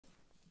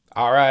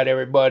All right,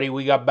 everybody,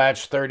 we got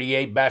batch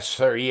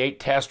 38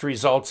 test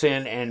results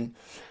in, and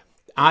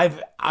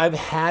I've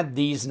had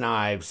these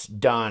knives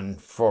done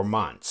for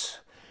months,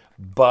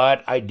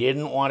 but I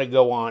didn't want to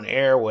go on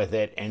air with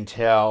it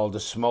until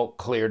the smoke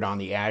cleared on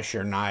the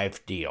Azure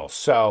knife deal.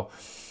 So,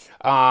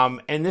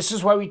 and this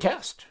is why we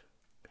test,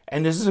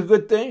 and this is a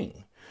good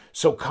thing.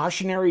 So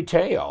cautionary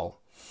tale,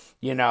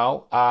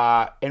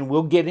 and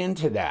we'll get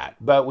into that.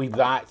 But we've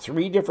got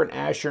 3 different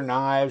Azure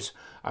knives.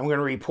 I'm going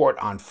to report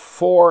on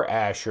 4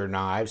 Azure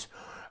knives.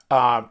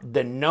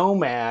 The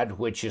Nomad,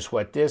 which is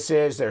what this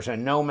is, there's a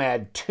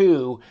Nomad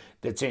 2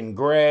 that's in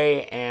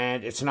gray,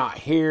 and it's not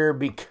here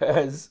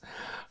because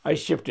I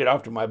shipped it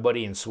off to my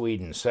buddy in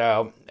Sweden.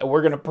 So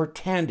we're going to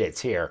pretend it's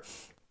here.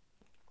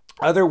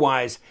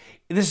 Otherwise,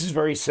 this is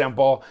very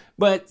simple,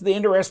 but the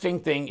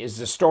interesting thing is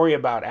the story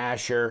about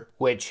Azure,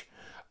 which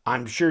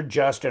I'm sure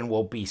Justin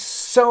will be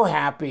so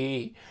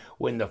happy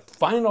when the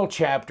final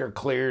chapter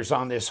clears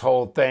on this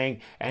whole thing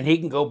and he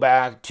can go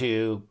back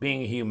to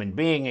being a human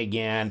being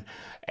again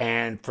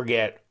and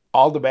forget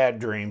all the bad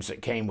dreams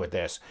that came with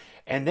this.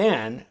 And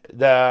then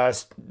the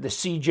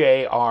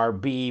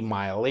CJRB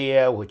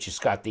Maileah, which has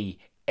got the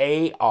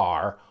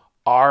AR-RPM9,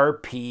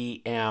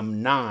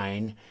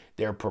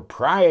 their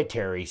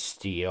proprietary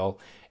steel.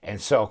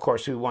 And so, of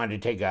course, we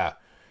wanted to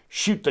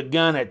shoot the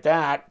gun at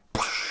that.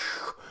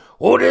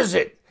 What is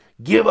it?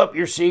 Give up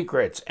your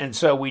secrets. And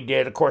so we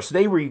did. Of course,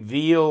 they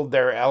revealed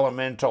their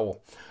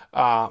elemental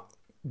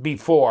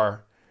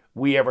before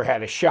we ever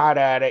had a shot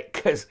at it,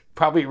 because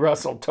probably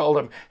Russell told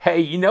him,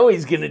 hey,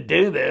 he's going to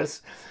do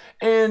this.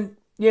 And,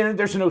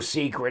 there's no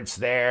secrets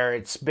there.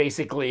 It's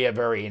basically a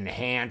very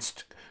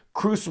enhanced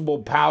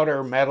crucible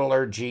powder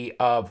metallurgy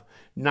of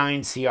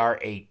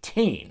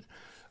 9CR18.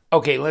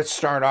 Okay, let's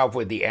start off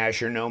with the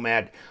Azure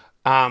Nomad.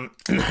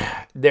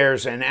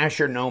 There's an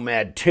Azure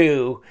Nomad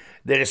 2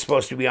 that is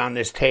supposed to be on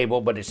this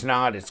table, but it's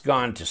not. It's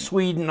gone to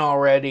Sweden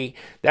already.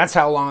 That's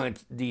how long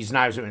these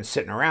knives have been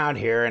sitting around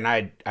here, and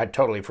I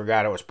totally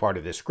forgot it was part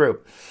of this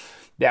group.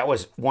 That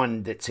was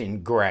one that's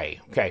in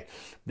gray. Okay,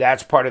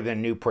 that's part of the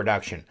new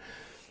production.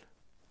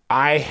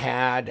 I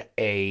had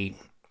a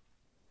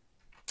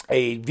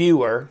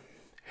viewer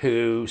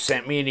who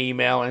sent me an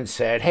email and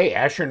said, hey,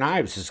 Azure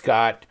Knives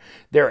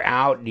they're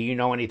out. Do you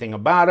know anything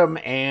about them?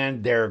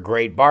 And they're a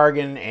great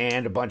bargain,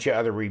 and a bunch of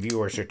other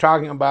reviewers are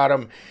talking about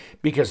them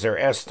because they're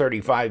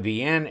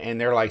S35VN and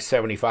they're like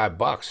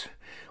 $75.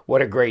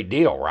 What a great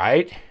deal,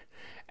 right?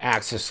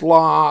 Axis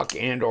lock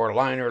and or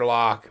liner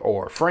lock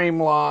or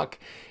frame lock,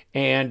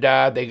 and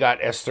they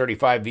got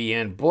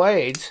S35VN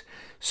blades.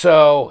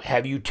 So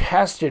have you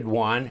tested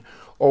one?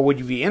 Or would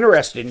you be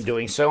interested in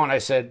doing so? And I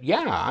said,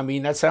 yeah,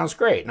 that sounds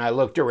great. And I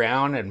looked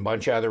around, and a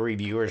bunch of other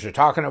reviewers are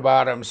talking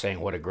about them, saying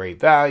what a great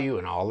value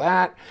and all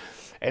that.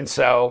 And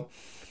so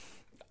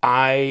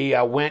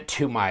I went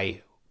to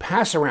my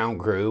pass-around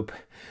group.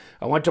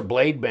 I went to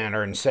Blade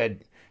Banner and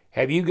said,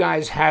 have you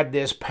guys had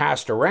this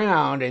passed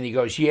around? And he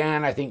goes, yeah,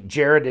 and I think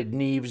Jared at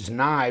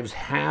Knives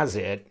has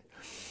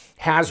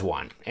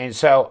one. And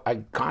so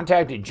I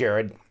contacted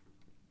Jared,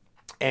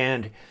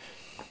 and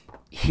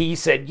he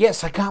said,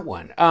 yes, I got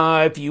one.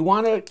 If you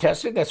want to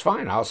test it, that's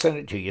fine. I'll send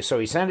it to you. So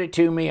he sent it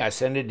to me. I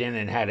sent it in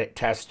and had it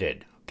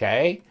tested.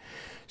 Okay.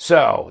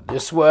 So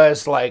this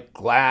was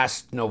like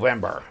last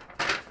November,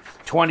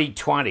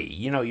 2020,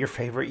 your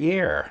favorite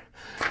year.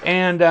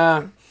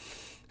 And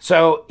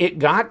so it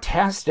got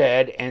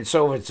tested. And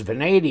so if it's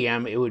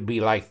vanadium, it would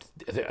be like,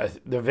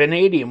 the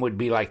vanadium would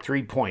be like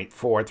 3.4,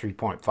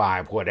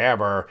 3.5,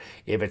 whatever,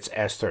 if it's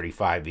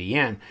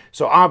S35VN.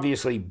 So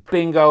obviously,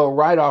 bingo,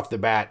 right off the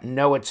bat,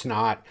 no, it's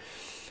not.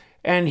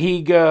 And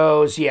he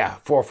goes, yeah,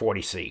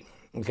 440C.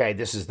 Okay,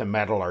 this is the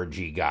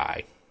metallurgy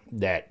guy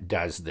that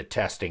does the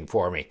testing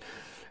for me.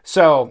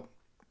 So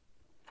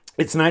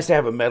it's nice to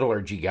have a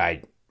metallurgy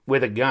guy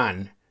with a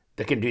gun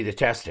that can do the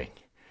testing.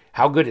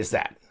 How good is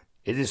that?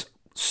 It is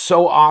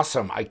so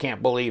awesome. I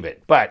can't believe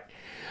it. But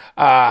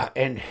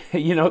and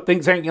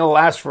things ain't gonna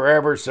last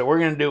forever, so we're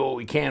gonna do what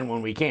we can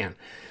when we can.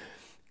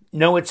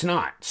 No, it's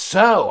not.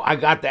 So I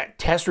got that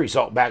test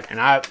result back, and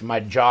my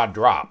jaw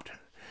dropped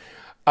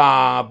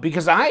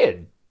because I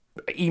had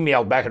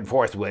emailed back and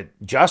forth with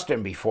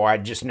Justin before. I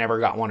just never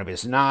got one of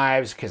his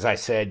knives because I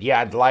said,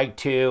 yeah, I'd like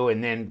to,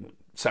 and then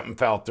something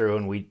fell through,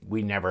 and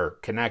we never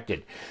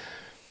connected.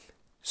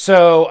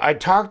 So I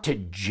talked to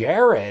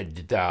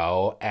Jared,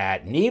 though,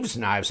 at Knives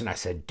Knives, and I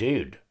said,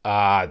 dude,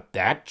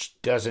 that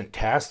doesn't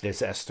test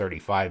as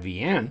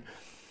S35VN.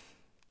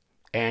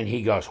 And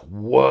he goes,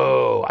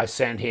 whoa. I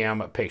sent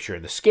him a picture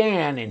of the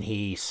scan, and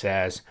he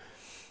says,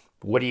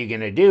 what are you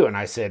going to do? And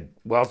I said,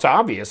 well, it's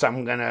obvious.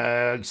 I'm going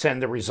to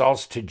send the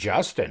results to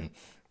Justin.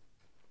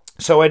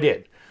 So I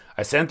did.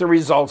 I sent the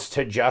results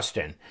to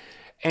Justin.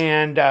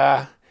 And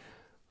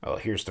oh,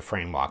 here's the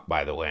frame lock,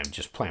 by the way. I'm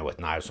just playing with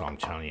knives while I'm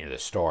telling you the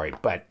story.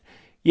 But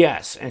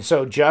yes, and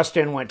so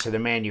Justin went to the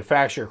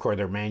manufacturer. Of course,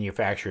 they're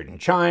manufactured in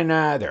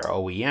China. They're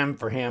OEM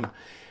for him.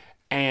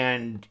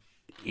 And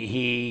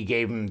he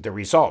gave him the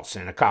results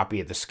and a copy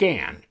of the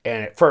scan.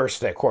 And at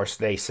first, of course,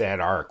 they said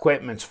our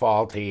equipment's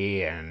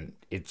faulty and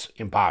it's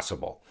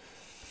impossible.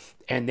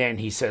 And then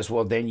he says,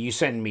 well, then you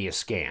send me a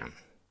scan.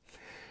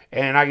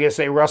 And I guess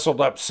they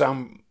rustled up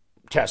some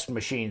test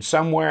machine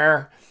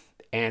somewhere,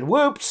 and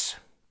whoops,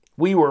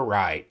 we were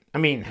right. I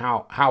mean,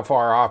 how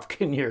far off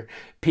can your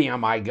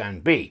PMI gun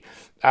be?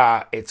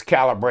 It's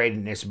calibrated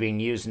and it's being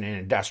used in an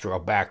industrial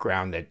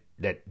background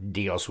that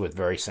deals with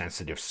very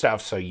sensitive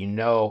stuff, so you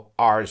know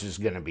ours is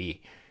going to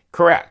be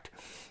correct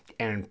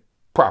and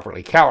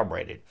properly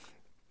calibrated.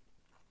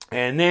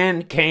 And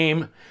then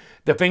came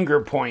the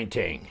finger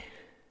pointing,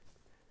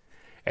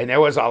 and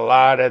there was a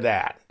lot of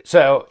that.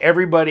 So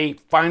everybody,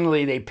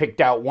 finally, they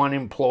picked out one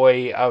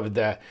employee of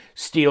the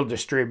steel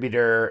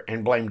distributor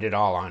and blamed it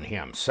all on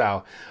him.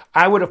 So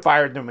I would have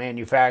fired the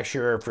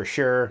manufacturer for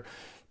sure,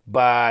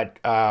 but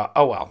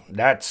oh well,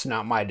 that's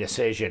not my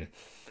decision.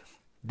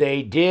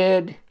 They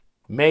did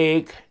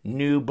make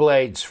new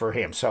blades for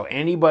him. So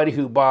anybody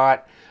who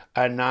bought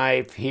a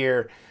knife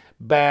here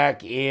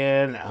back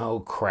in,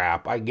 oh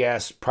crap, I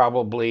guess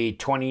probably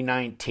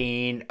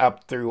 2019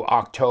 up through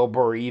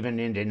October or even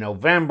into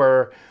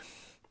November,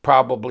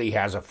 probably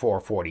has a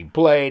 440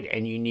 blade,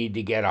 and you need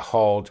to get a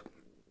hold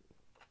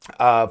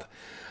of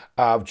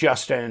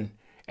Justin,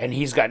 and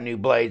he's got new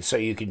blades, so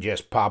you can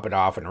just pop it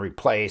off and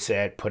replace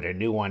it, put a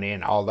new one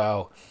in.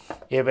 Although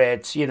if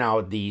it's, you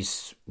know,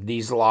 these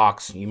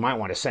locks, you might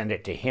want to send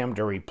it to him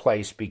to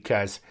replace,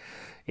 because,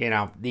 you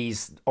know,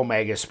 these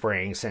Omega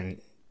springs and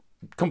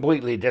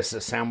completely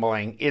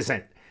disassembling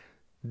isn't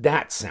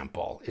that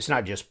simple. It's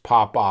not just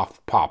pop off,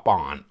 pop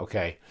on,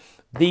 okay?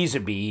 These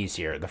would be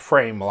easier, the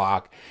frame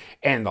lock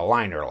and the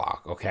liner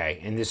lock,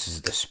 okay? And this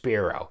is the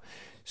Spiro.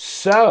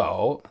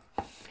 So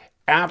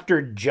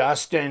after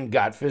Justin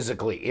got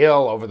physically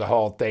ill over the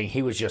whole thing,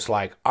 he was just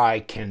like,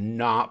 I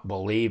cannot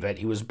believe it.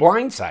 He was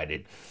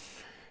blindsided.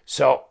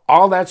 So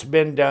all that's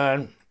been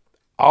done,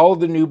 all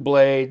the new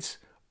blades,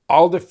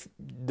 all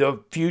the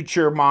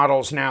future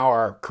models now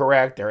are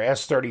correct. They're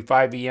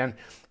S35VN,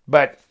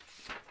 but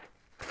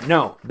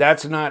no,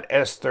 that's not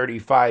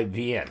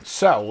S35VN.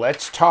 So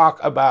let's talk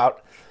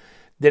about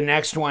the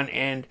next one.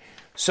 And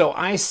so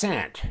I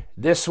sent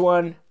this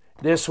one,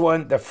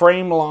 the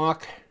frame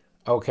lock,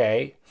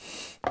 okay,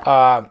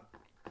 and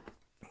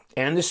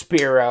the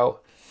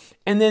Spiro,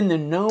 and then the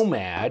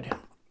Nomad,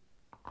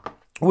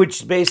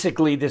 which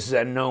basically this is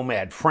a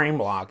Nomad frame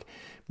lock,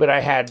 but I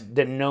had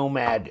the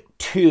Nomad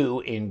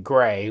 2 in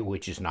gray,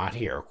 which is not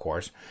here, of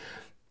course,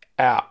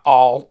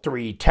 all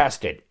three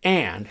tested.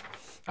 And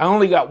I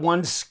only got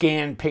one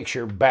scan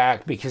picture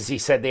back because he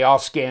said they all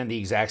scanned the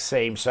exact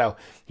same, so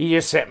he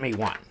just sent me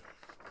one.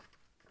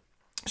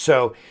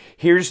 So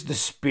here's the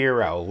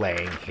Spiro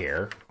laying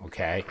here,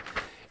 okay?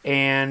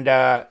 And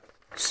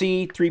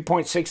see,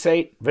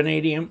 3.68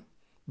 vanadium,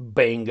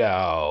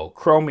 bingo.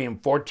 Chromium,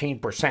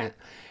 14%.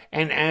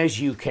 And as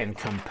you can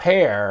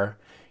compare,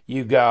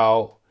 you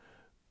go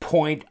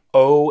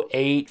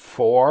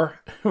 0.084,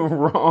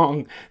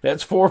 wrong.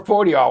 That's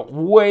 440, all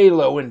way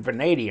low in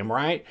vanadium,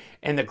 right?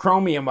 And the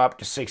chromium up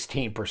to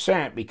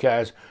 16%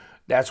 because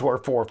that's where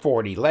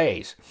 440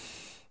 lays.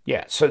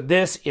 Yeah, so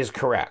this is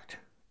correct,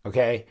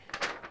 okay?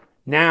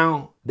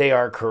 Now they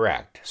are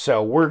correct.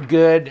 So we're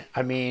good.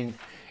 I mean,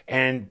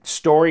 and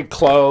story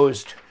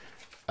closed.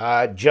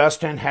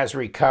 Justin has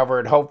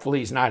recovered. Hopefully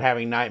he's not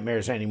having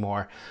nightmares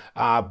anymore.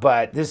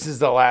 But this is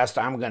the last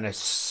I'm going to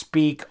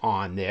speak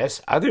on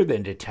this, other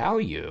than to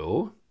tell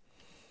you,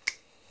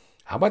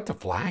 how about the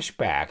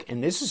flashback?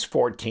 And this is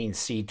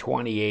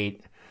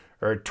 14C28,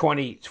 or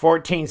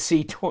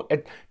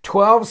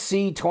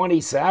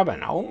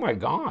 12C27. Oh my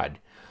God,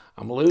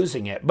 I'm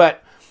losing it.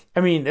 But I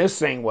mean, this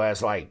thing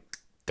was like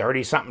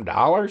 $30-something,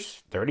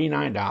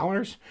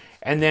 $39.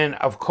 And then,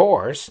 of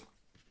course,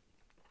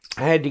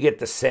 I had to get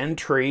the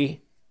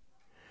Sentry,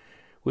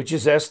 which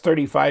is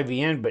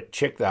S35VN, but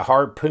check the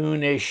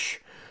harpoonish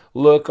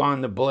look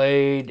on the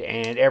blade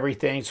and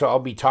everything. So I'll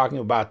be talking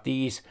about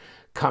these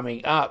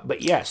coming up.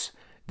 But yes,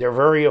 they're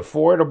very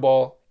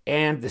affordable,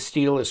 and the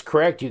steel is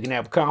correct. You can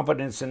have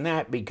confidence in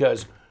that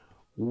because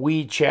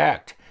we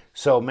checked.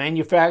 So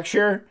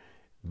manufacturer,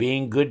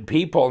 being good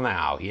people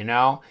now, you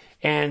know.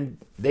 And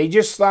they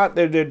just thought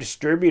that the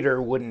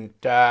distributor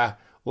wouldn't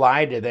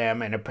lie to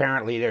them, and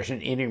apparently there's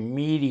an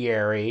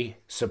intermediary,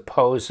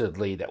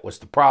 supposedly, that was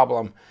the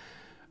problem.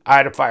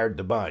 I'd have fired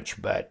the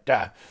bunch, but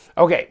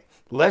okay,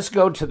 let's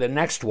go to the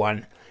next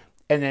one.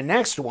 And the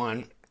next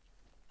one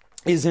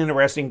is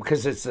interesting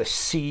because it's the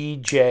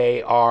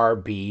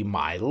CJRB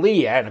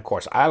Maileah, and of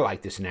course I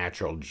like this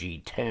natural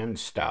G10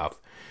 stuff.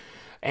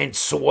 And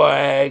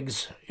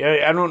Swags,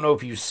 I don't know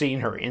if you've seen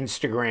her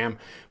Instagram,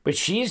 but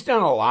she's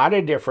done a lot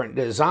of different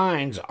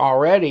designs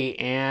already,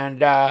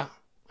 and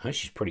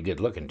she's pretty good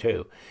looking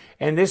too.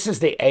 And this is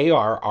the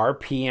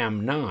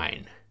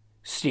AR-RPM9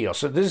 steel.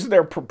 So this is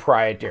their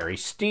proprietary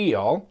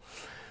steel.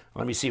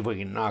 Let me see if we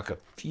can knock a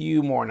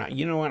few more.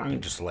 You know what? I'm going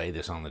to just lay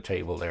this on the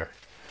table there.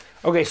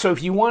 Okay, so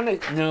if you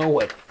want to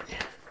know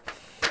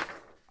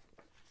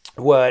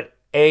what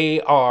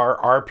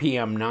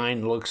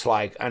AR-RPM9 looks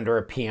like under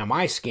a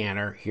PMI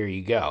scanner. Here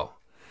you go.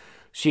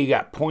 So you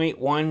got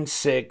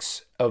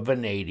 0.16 of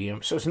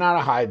vanadium, so it's not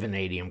a high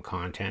vanadium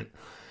content.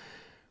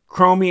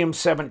 Chromium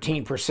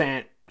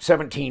 17%,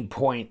 17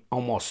 point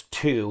almost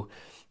 2.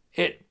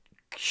 It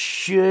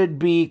should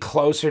be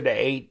closer to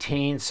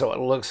 18, so it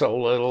looks a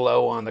little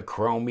low on the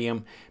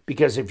chromium,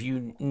 because if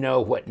you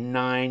know what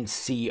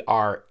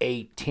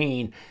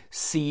 9CR18,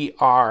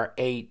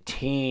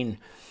 CR18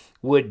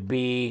 would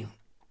be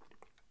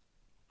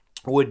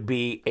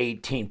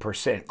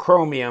 18%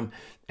 chromium,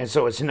 and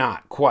so it's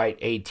not quite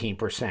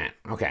 18%.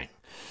 Okay,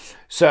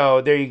 so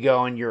there you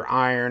go, and your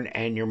iron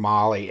and your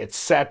moly,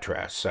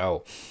 etc.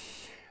 So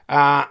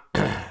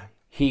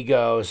he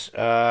goes,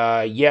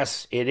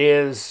 yes, it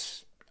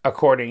is,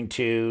 according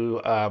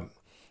to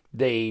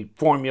the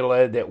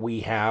formula that we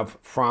have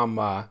from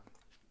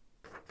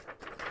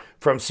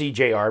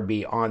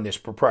CJRB on this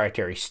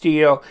proprietary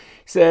steel.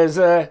 He says,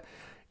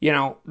 you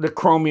know, the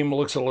chromium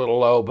looks a little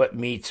low, but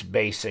meets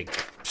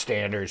basic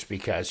standards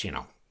because, you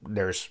know,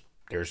 there's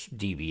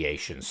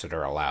deviations that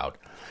are allowed.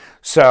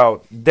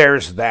 So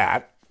there's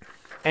that.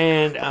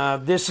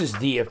 And this is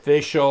the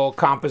official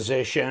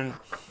composition.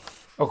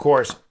 Of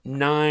course,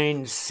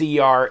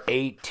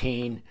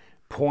 9CR18,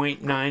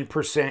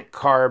 0.9%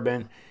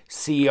 carbon,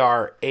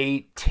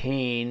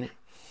 CR18.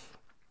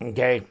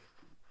 Okay.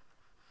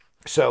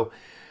 So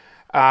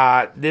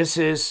this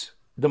is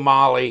the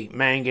moly,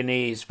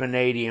 manganese,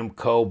 vanadium,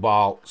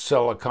 cobalt,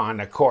 silicon.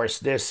 Of course,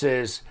 this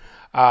is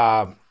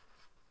also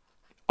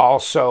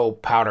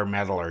powder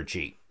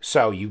metallurgy.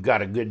 So you've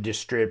got a good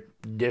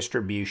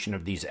distribution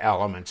of these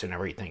elements and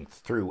everything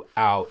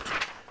throughout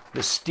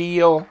the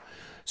steel.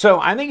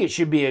 So I think it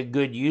should be a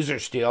good user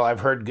steel.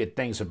 I've heard good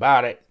things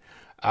about it.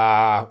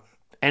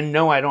 And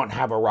no, I don't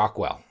have a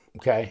Rockwell,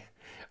 okay?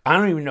 I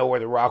don't even know where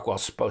the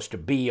Rockwell's supposed to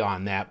be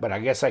on that, but I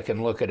guess I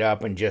can look it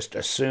up and just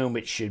assume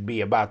it should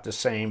be about the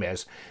same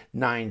as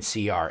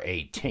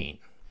 9CR18.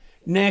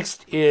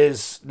 Next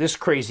is this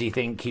crazy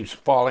thing keeps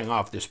falling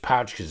off this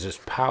pouch, because this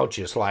pouch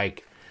is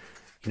like,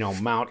 you know,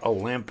 Mount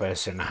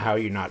Olympus, and how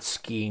you're not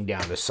skiing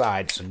down the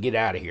side, so get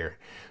out of here.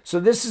 So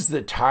this is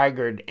the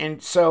Tigird,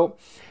 and so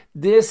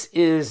this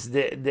is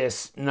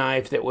this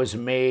knife that was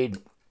made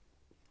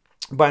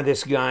by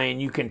this guy,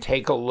 and you can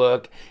take a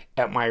look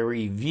at my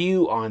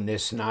review on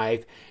this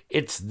knife.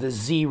 It's the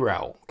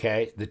Zero,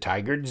 okay? The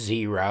Tigird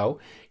Zero.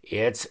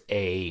 It's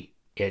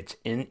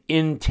an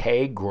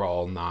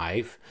integral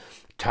knife,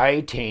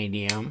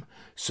 titanium,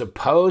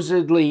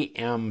 supposedly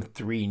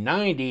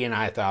M390, and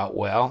I thought,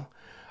 well,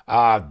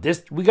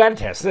 we got to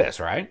test this,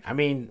 right? I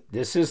mean,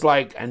 this is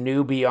like a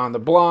newbie on the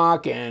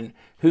block, and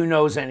who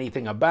knows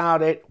anything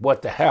about it?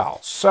 What the hell?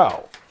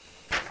 So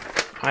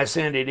I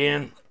sent it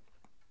in,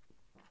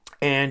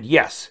 and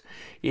yes,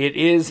 it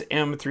is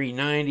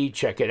M390.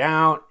 Check it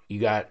out. You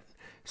got,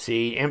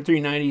 see,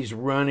 M390 is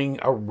running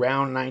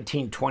around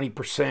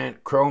 19-20%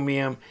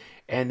 chromium,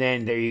 and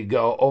then there you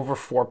go, over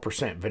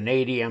 4%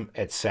 vanadium,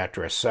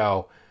 etc.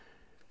 So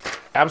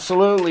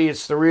absolutely,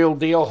 it's the real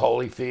deal,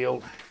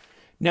 Holyfield.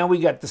 Now we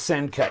got the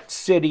Sencut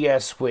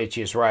Citius, which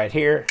is right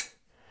here,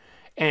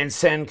 and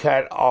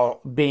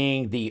Sencut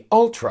being the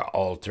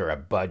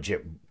ultra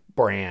budget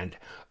brand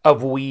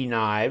of WE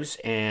knives,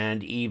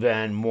 and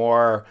even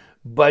more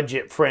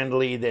budget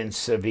friendly than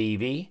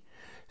Civivi.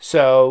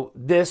 So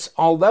this,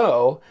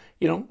 although,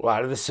 you know, a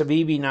lot of the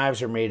Civivi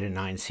knives are made in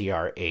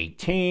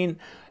 9CR18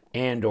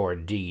 and or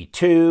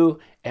D2,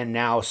 and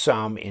now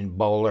some in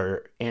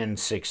Bowler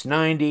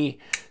N690.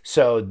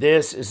 So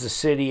this is the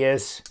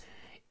Citius.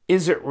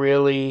 Is it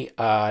really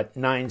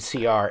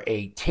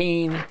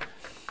 9CR18?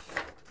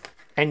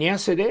 And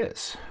yes, it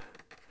is.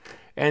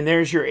 And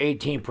there's your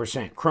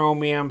 18%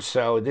 chromium.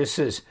 So this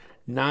is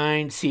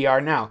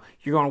 9CR. Now,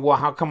 you're going, well,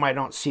 how come I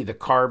don't see the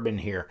carbon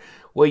here?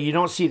 Well, you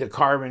don't see the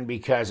carbon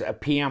because a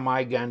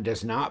PMI gun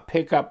does not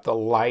pick up the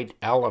light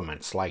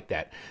elements like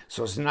that.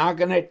 So it's not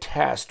going to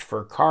test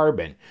for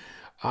carbon.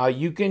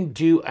 You can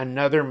do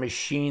another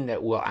machine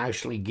that will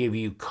actually give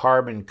you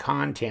carbon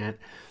content,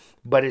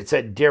 but it's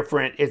a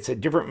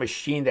different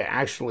machine that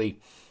actually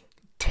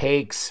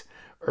takes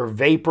or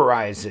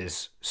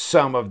vaporizes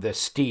some of the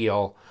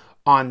steel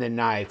on the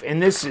knife.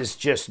 And this is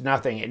just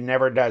nothing. It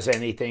never does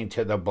anything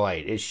to the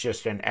blade. It's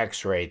just an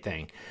X-ray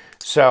thing.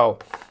 So,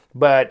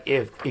 but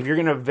if you're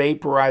going to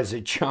vaporize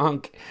a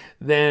chunk,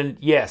 then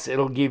yes,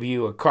 it'll give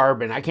you a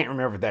carbon. I can't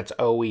remember if that's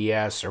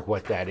OES or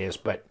what that is,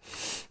 but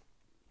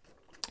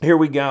here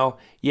we go.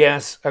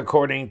 Yes,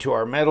 according to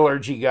our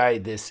metallurgy guy,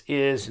 this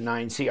is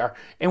 9CR.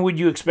 And would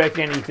you expect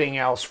anything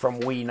else from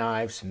WE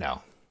knives? No,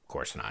 of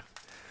course not.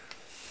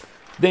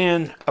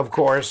 Then, of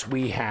course,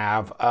 we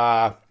have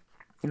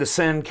the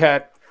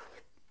Sencut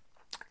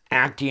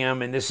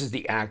Actium, and this is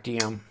the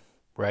Actium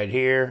right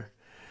here.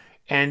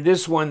 And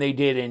this one they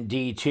did in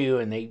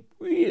D2, and they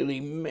really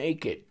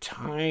make it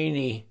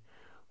tiny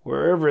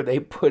wherever they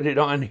put it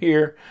on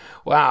here.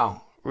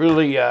 Wow,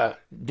 really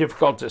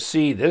difficult to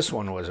see. This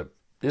one's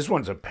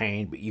a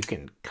pain, but you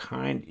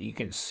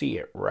can see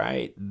it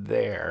right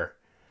there.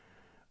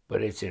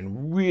 but it's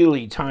in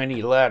really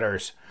tiny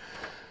letters.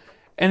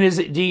 And is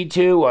it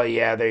D2? Well,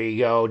 yeah, there you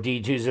go.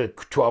 D2 is a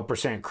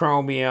 12%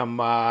 chromium,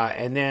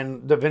 and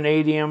then the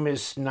vanadium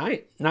is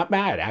not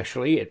bad,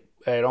 actually,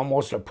 at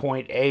almost a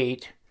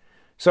 0.8.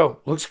 So,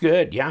 looks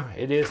good. Yeah,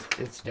 it is.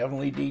 It's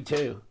definitely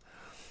D2.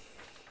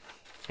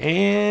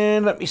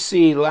 And let me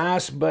see,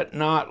 last but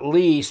not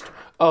least,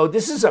 oh,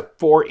 this is a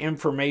for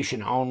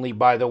information only,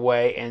 by the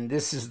way, and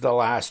this is the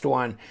last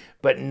one.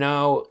 But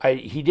no,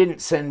 he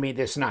didn't send me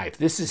this knife.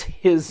 This is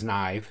his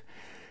knife.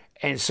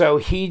 And so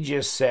he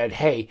just said,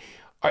 hey,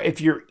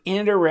 if you're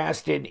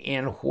interested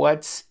in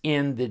what's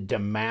in the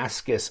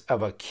Damascus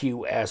of a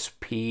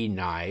QSP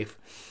knife,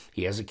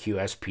 he has a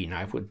QSP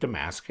knife with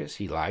Damascus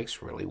he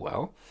likes really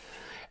well.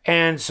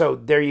 And so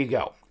there you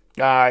go.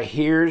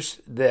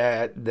 Here's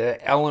the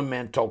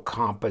elemental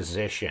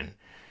composition.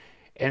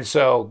 And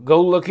so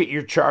go look at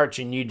your charts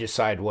and you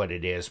decide what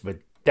it is, but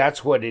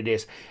that's what it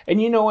is.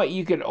 And you know what?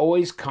 You could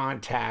always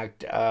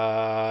contact,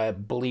 I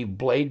believe,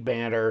 Blade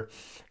Banter,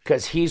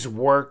 because he's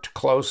worked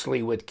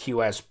closely with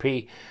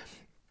QSP.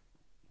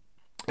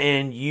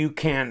 And you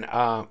can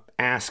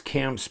ask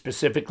him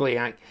specifically.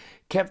 I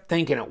kept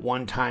thinking at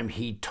one time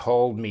he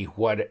told me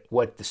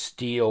what the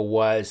steel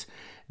was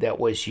that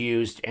was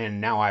used,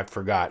 and now I've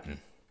forgotten,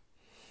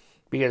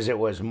 because it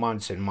was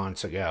months and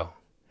months ago.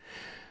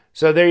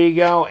 So there you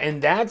go,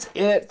 and that's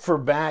it for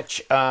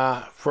batch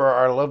for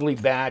our lovely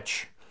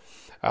batch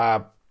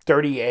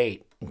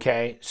 38.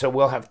 Okay, so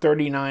we'll have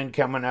 39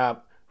 coming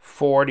up,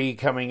 40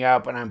 coming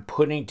up, and I'm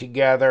putting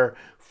together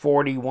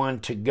 41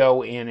 to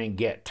go in and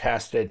get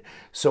tested.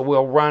 So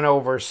we'll run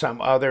over some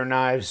other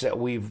knives that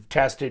we've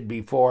tested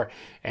before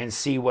and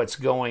see what's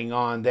going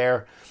on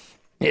there.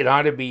 It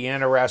ought to be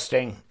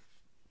interesting.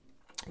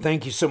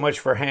 Thank you so much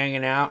for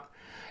hanging out.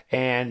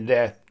 And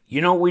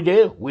you know what we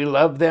do? We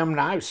love them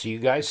knives, so you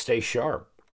guys stay sharp.